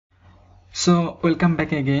So welcome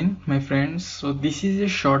back again, my friends. So this is a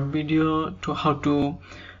short video to how to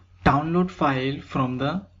download file from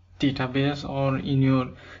the database or in your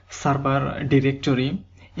server directory.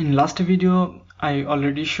 In last video I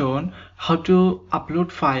already shown how to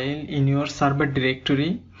upload file in your server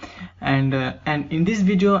directory, and in this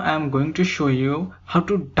video I am going to show you how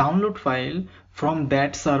to download file from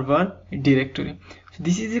that server directory. So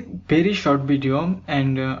this is a very short video,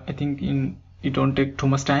 and I think it don't take too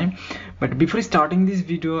much time. But before starting this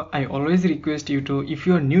video, I always request you to, if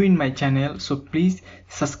you are new in my channel, so please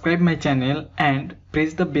subscribe my channel and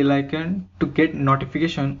press the bell icon to get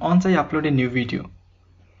notification once I upload a new video.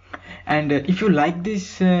 And if you like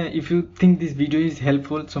this, if you think this video is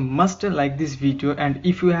helpful, so must like this video, and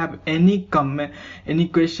if you have any comment, any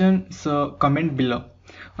question, so comment below.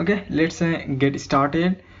 Okay, let's get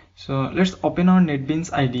started. So let's open our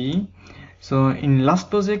NetBeans IDE. So in last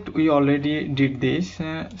project we already did this.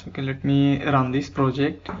 Okay, let me run this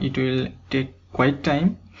project. It will take quite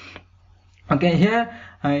time. Okay, here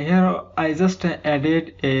I just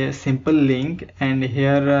added a simple link, and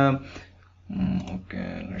here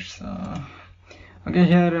okay, let's okay,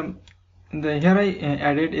 here I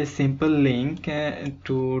added a simple link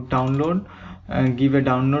to download, give a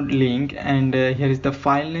download link, and here is the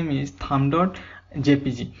file name is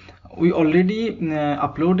thumb.jpg. We already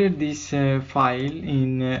uploaded this file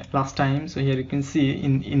in last time. So here you can see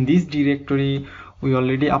in this directory we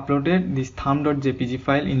already uploaded this thumb.jpg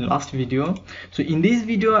file in last video. So in this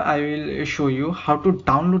video I will show you how to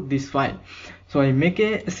download this file. So I make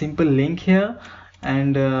a simple link here,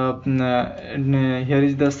 and here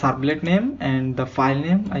is the servlet name and the file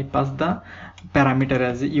name. I pass the parameter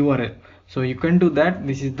as a URL. So you can do that.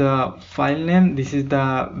 This is the file name, this is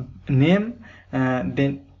the name,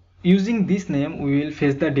 then using this name we will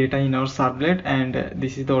fetch the data in our servlet, and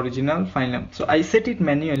this is the original file name. So I set it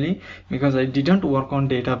manually because I didn't work on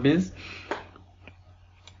database.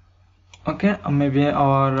 Okay, maybe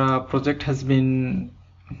our project has been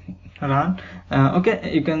run.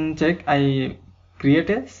 Okay, you can check I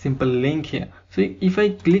create a simple link here. So if I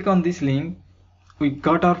click on this link, we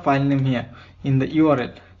got our file name here in the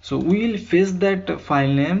URL. So we will fetch that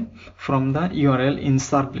file name from the URL in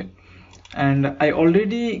servlet. And I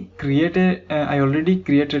already created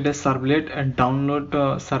a servlet, a download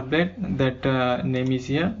servlet. That name is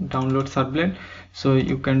here, download servlet. So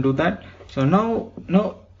you can do that. So now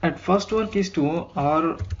at first work is to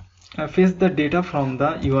fetch the data from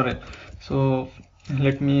the URL. So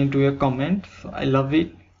let me do a comment. So I love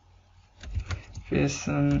it. Fetch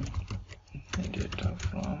data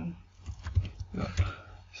from URL.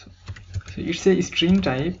 So it's a string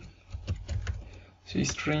type. So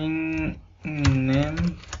string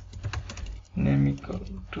name equal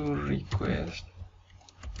to request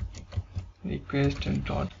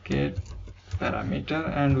dot get parameter,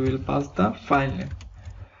 and we will pass the file name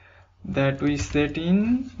that we set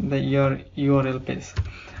in the URL page.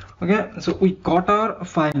 Okay, so we got our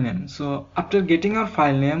file name. So after getting our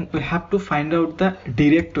file name, we have to find out the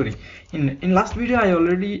directory. In last video I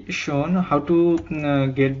already shown how to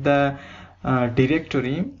get the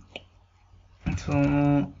directory. So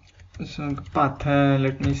path,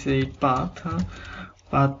 let me say path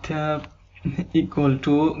equal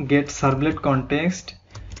to get servlet context,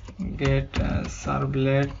 get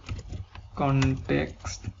servlet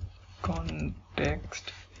context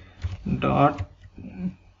dot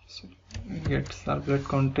get servlet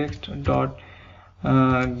context dot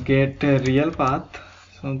get real path.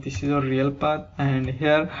 So this is our real path, and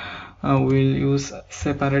here we'll use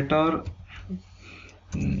separator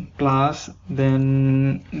class.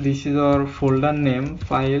 Then this is our folder name,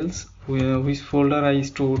 files, which folder I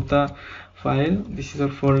stored the file. This is our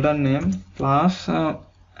folder name, plus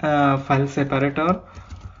file separator.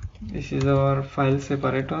 This is our file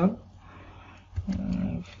separator.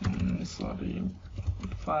 Sorry,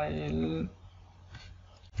 file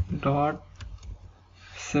dot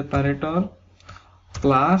separator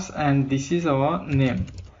class, and this is our name,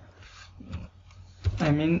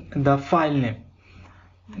 I mean the file name.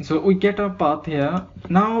 So we get our path here.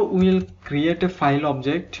 Now we will create a file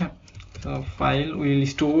object. So file, we will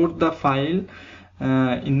store the file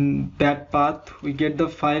in that path. We get the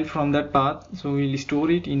file from that path, so we will store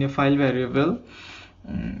it in a file variable.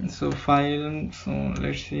 So file, so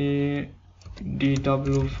let's say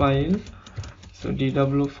dw file. So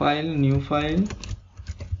dw file, new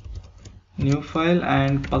file,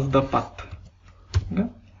 and pass the path. Okay,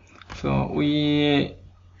 so we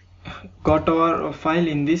got our file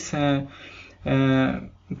in this file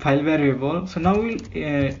variable. So now we'll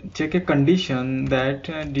check a condition that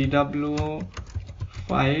dw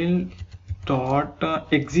file dot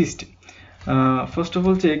exist. first of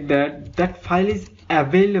all check that that file is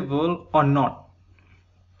available or not.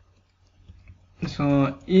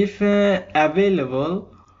 So if available,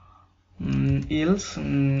 else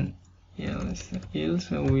will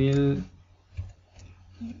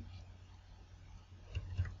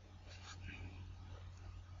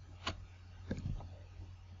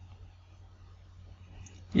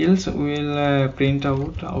print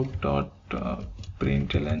out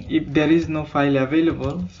println. If there is no file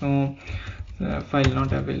available, so file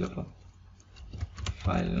not available,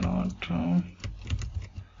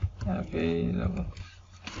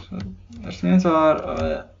 so that means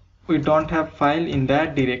we don't have file in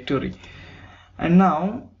that directory. And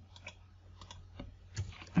now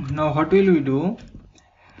what will we do?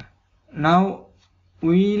 Now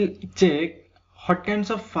we'll check what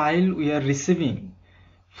kinds of file we are receiving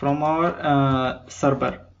from our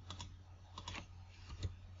server.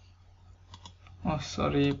 Oh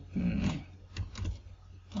sorry,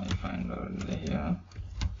 I find already here.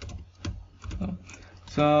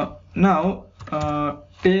 So now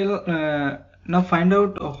now find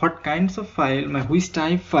out what kinds of file, which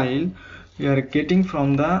type file we are getting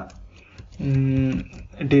from the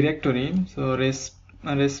directory. So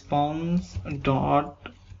response dot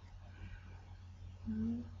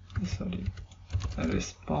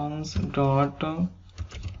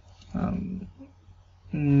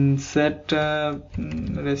set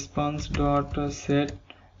set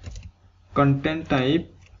content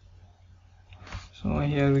type. So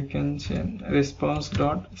here we can say response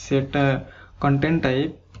dot set content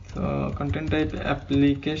type. So content type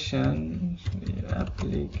application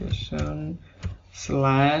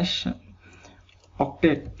slash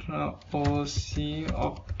octet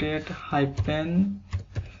octet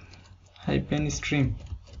hyphen stream.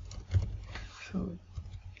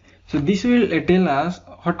 So this will tell us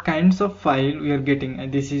what kinds of file we are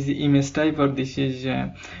getting. This is image type, or this is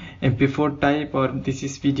MP4 type, or this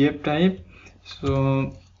is PDF type.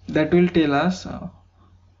 So that will tell us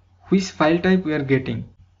which file type we are getting.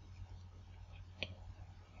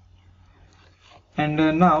 And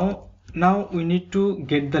now we need to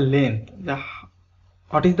get the length.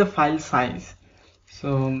 What is the file size?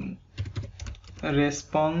 So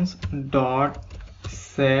response dot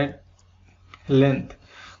set length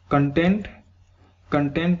content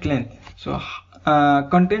length. So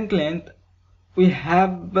content length, we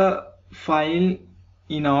have a file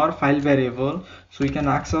in our file variable, so we can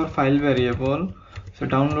access our file variable. So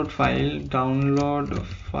download file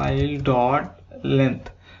dot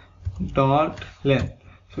length.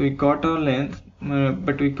 So we got our length,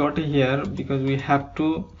 but we got here because we have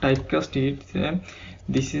to typecast it.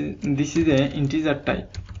 This is a integer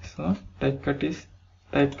type, so typecast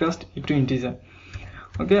it to integer.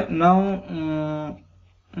 Okay, now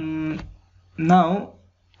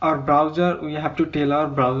our browser, we have to tell our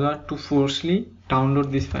browser to forcefully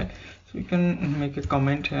download this file. So we can make a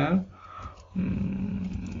comment here,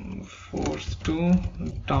 force to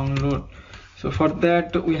download. So for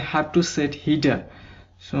that we have to set header.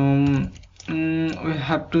 So we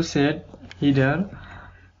have to set header,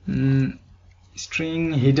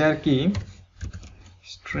 string header key,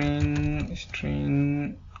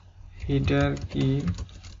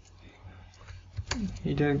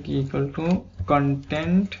 header key equal to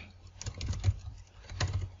content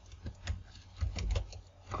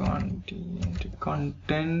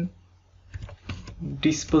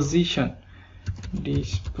disposition.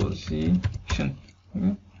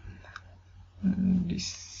 Okay?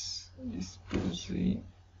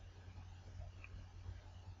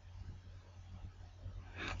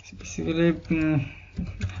 Basically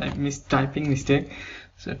I missed typing mistake,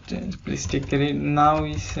 so please take care. Now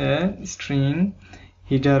is a string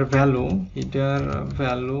header value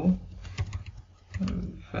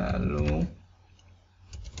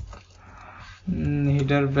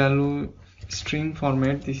string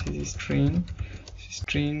format. This is string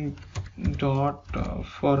dot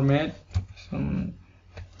format.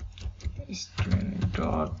 String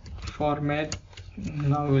dot format.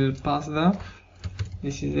 Now we'll pass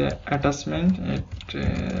this is a attachment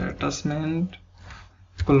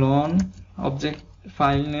colon object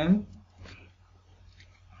file name,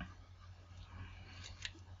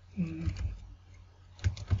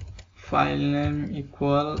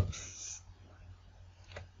 equals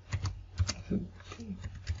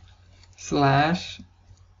slash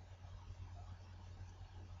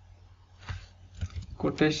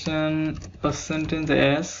quotation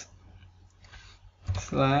 %s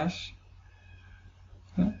slash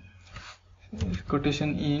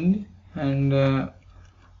quotation end and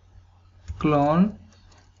clone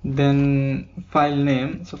then file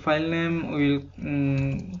name. So file name will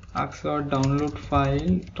ask our download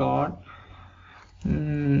file dot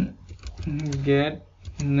get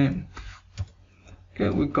name. Okay,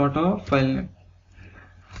 we got our file name.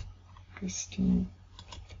 Okay, Steve,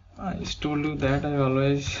 I just told you that I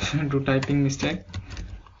always do typing mistake.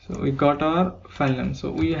 So we got our file name.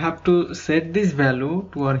 So we have to set this value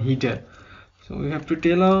to our header. So we have to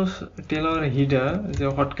tell our header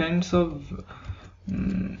what kinds of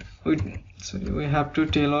we have to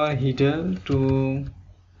tell our header to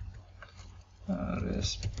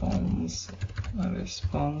response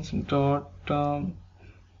dot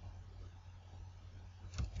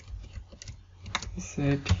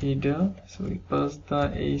set header. So we pass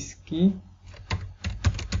the ace key,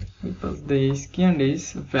 and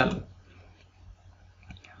ace val.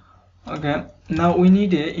 Okay, now we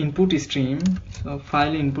need a input stream. So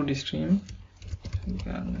file input stream. You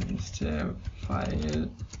can say file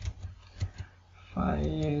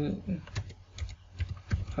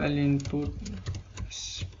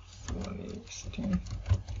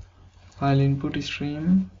input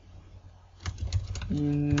stream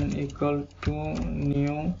in equal to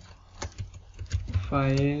new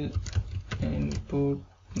file input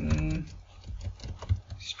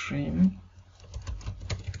stream.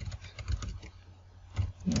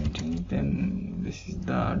 Then this is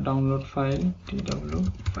the download file, tw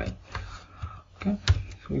file. Okay,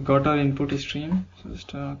 so we got our input stream. So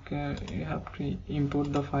just okay, you have to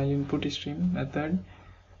import the file input stream method.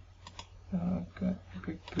 Okay,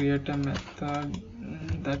 create a method.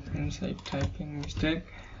 That means I typing mistake.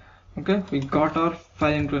 Okay, we got our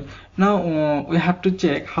file input. Now we have to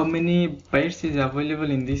check how many bytes is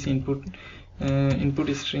available in this input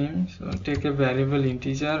stream. So take a variable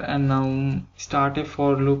integer and now start a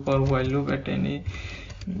for loop or while loop at any.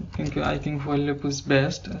 I think while loop is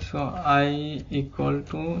best. So I equal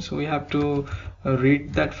to, so we have to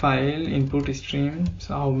read that file input stream.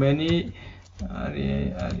 So how many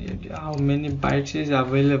bytes is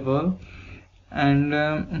available, and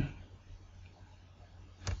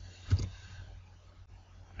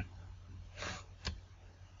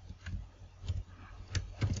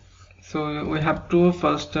so we have to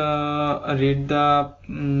first read the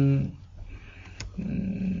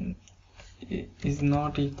is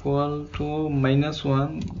not equal to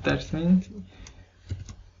 -1. That means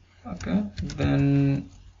okay. Then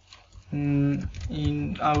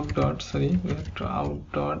in out dot, sorry, we have to out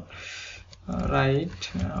dot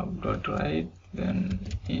write then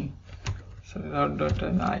in, sorry, out dot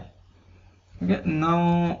I. Okay,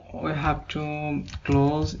 now we have to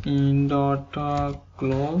close in dot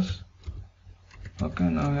close. Okay,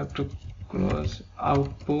 now we have to close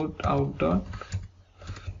output out dot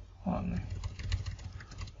on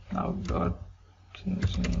out dot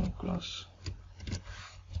close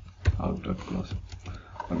out dot close.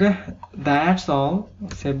 Okay, that's all.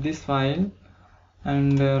 Save this file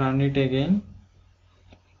and run it again.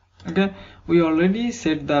 Okay, we already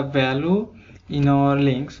set the value in our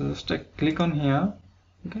link, so just click on here.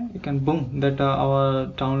 Okay, you can boom that our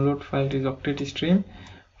download file is octet stream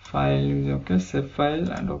file is okay, save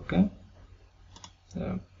file, and okay,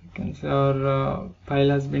 so you can say our file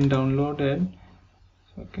has been downloaded.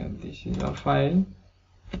 Okay, this is our file.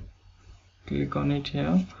 Click on it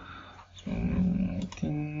here. So I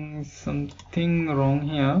think something wrong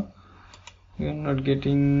here. We are not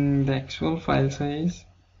getting the actual file size.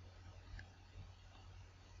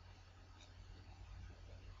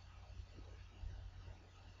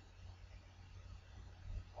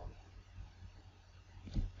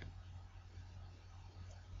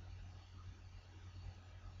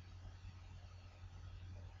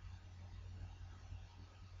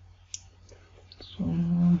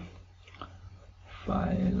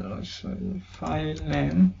 File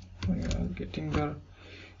name, we are getting the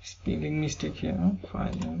spelling mistake here.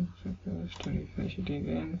 File name, so refresh it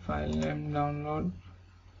again. File name download,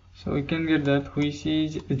 so we can get that, which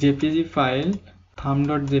is jpg file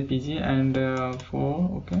thumb.jpg and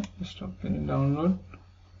for okay, just open download.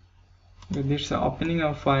 With this opening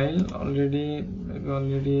a file already, we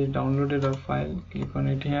already downloaded our file. Click on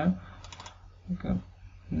it here. Okay.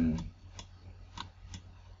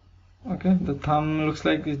 Okay, the thumb looks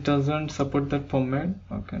like it doesn't support that format.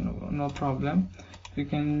 Okay, no problem. You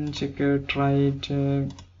can check try it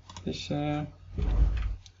this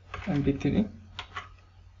mp3.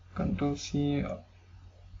 Control C,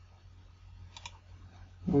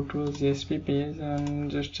 go to JSP page and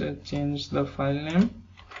just change the file name.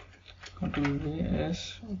 Control V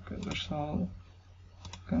S. Okay, that's all.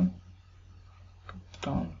 Okay,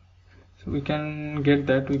 down. So we can get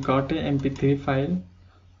that we got a mp3 file.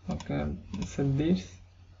 Okay, set this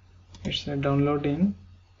It's downloading.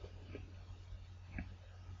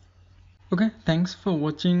 Okay, thanks for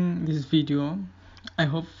watching this video. I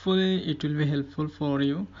hopefully it will be helpful for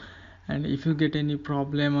you, and if you get any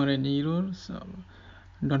problem or any errors,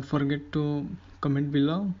 don't forget to comment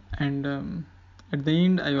below. And at the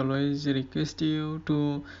end, I always request you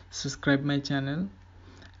to subscribe my channel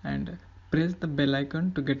and press the bell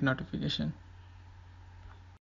icon to get notification.